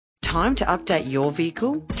Time to update your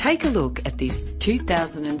vehicle? Take a look at this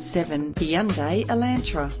 2007 Hyundai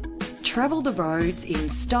Elantra. Travel the roads in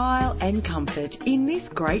style and comfort in this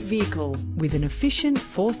great vehicle. With an efficient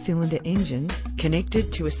 4-cylinder engine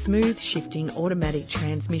connected to a smooth shifting automatic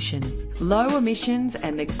transmission. Low emissions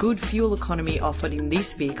and the good fuel economy offered in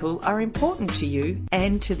this vehicle are important to you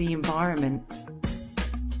and to the environment.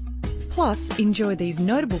 Plus, enjoy these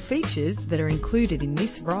notable features that are included in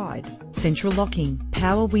this ride: central locking,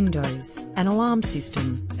 power windows, an alarm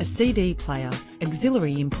system, a CD player,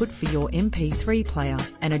 auxiliary input for your MP3 player,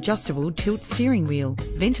 an adjustable tilt steering wheel,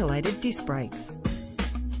 ventilated disc brakes.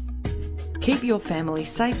 Keep your family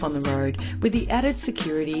safe on the road with the added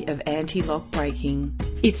security of anti-lock braking.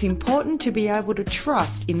 It's important to be able to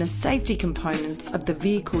trust in the safety components of the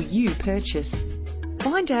vehicle you purchase.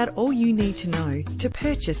 Find out all you need to know to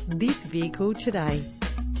purchase this vehicle today.